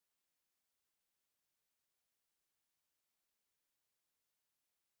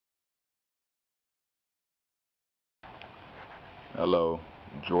Hello,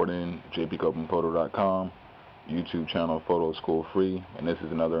 Jordan, jpcopenphoto.com, YouTube channel Photo School Free, and this is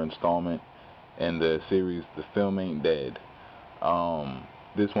another installment in the series The Film Ain't Dead.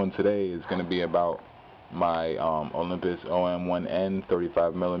 This one today is going to be about my Olympus Om1n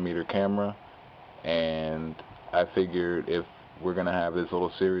 35mm camera, and I figured if we're going to have this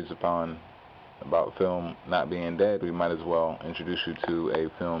little series about film not being dead, we might as well introduce you to a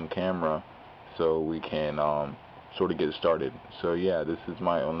film camera so we can sort of get started. So yeah, this is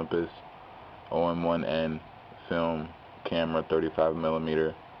my Olympus Om1n film camera,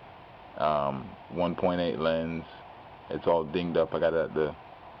 35mm, 1.8 lens. It's all dinged up. I got it at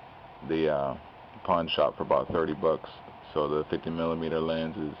the pawn shop for about 30 bucks. So the 50mm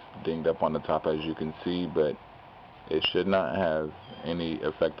lens is dinged up on the top, as you can see, but it should not have any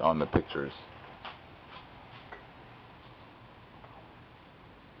effect on the pictures.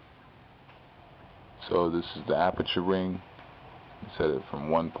 So this is the aperture ring. Set it from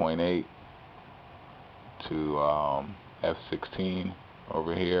 1.8 to f16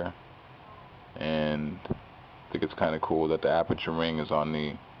 over here, and I think it's kind of cool that the aperture ring is on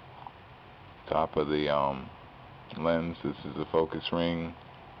the top of the lens. This is the focus ring,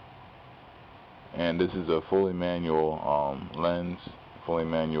 and this is a fully manual lens, fully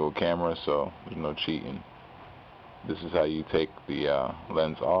manual camera, so there's no cheating. This is how you take the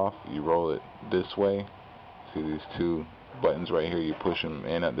lens off. You roll it this way. See these two buttons right here? You push them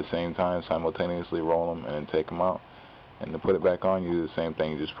in at the same time, simultaneously roll them and then take them out. And to put it back on, you do the same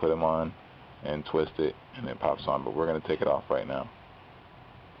thing. You just put them on and twist it and it pops on. But we're going to take it off right now.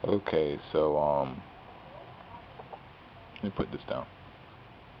 Okay, so let me put this down.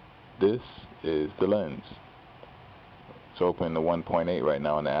 This is the lens. It's open to 1.8 right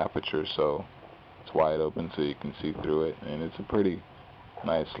now in the aperture, so it's wide open so you can see through it, and it's a pretty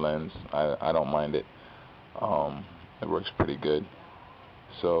nice lens. I don't mind it. It works pretty good.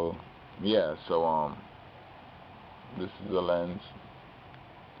 So yeah, this is the lens.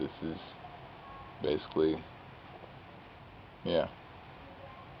 This is basically, yeah,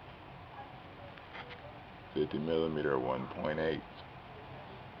 50mm 1.8.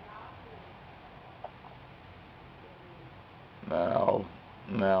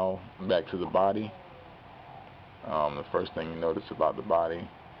 Now back to the body. The first thing you notice about the body,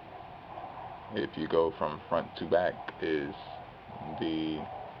 if you go from front to back, is the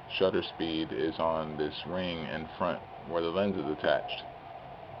shutter speed is on this ring in front where the lens is attached.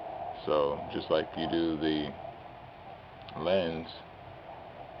 So just like you do the lens,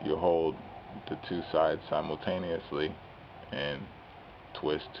 you hold the two sides simultaneously and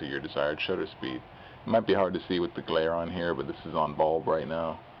twist to your desired shutter speed. It might be hard to see with the glare on here, but this is on bulb right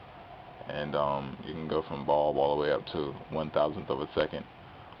now, and you can go from bulb all the way up to 1,000th of a second,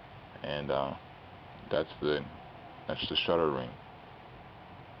 and that's the shutter ring.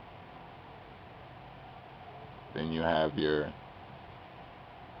 Then you have your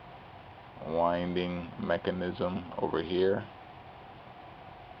winding mechanism over here.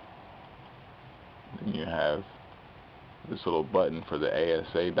 Then you have this little button for the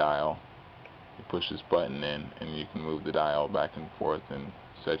ASA dial. You push this button in and you can move the dial back and forth and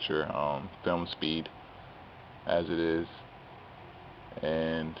set your film speed as it is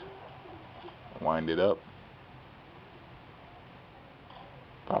and wind it up,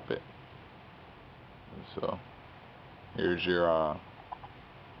 pop it. So here's your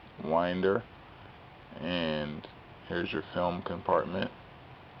winder, and here's your film compartment.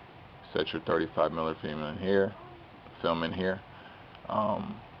 Set your 35mm film in here.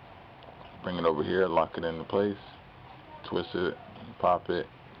 Bring it over here, lock it into place, twist it, pop it,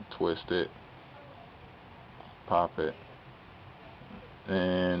 twist it, pop it,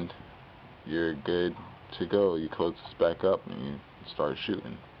 and you're good to go. You close this back up and you start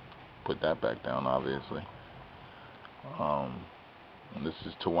shooting. Put that back down, obviously. And this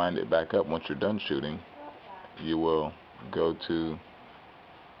is to wind it back up. Once you're done shooting, you will go to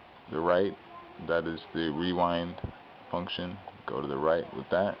the right. That is the rewind function. Go to the right with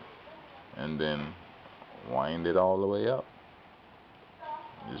that, and then wind it all the way up.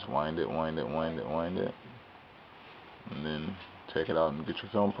 Just wind it, wind it, wind it, wind it, and then take it out and get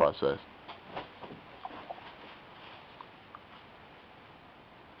your film processed.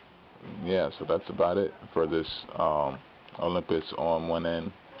 Yeah, so that's about it for this Olympus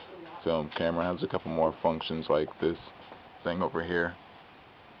Om1n film camera. It has a couple more functions like this thing over here,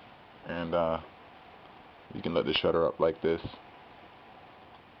 and you can let the shutter up like this.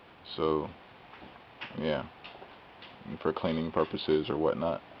 So yeah, for cleaning purposes or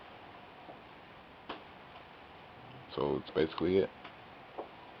whatnot. So it's basically it.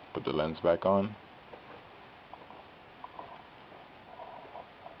 Put the lens back on.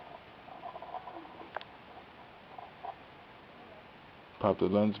 Pop the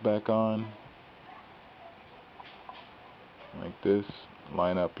lens back on, like this.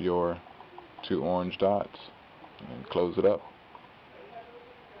 Line up your 2 orange dots, and close it up,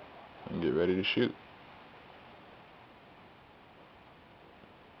 and get ready to shoot.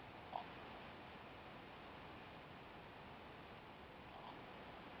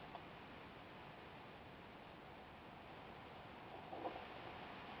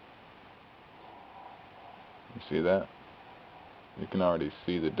 You see that? You can already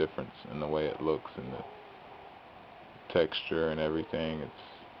see the difference in the way it looks and the texture and everything.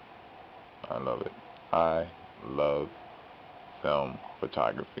 I love it. I love film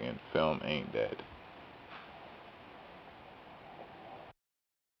photography, and film ain't dead.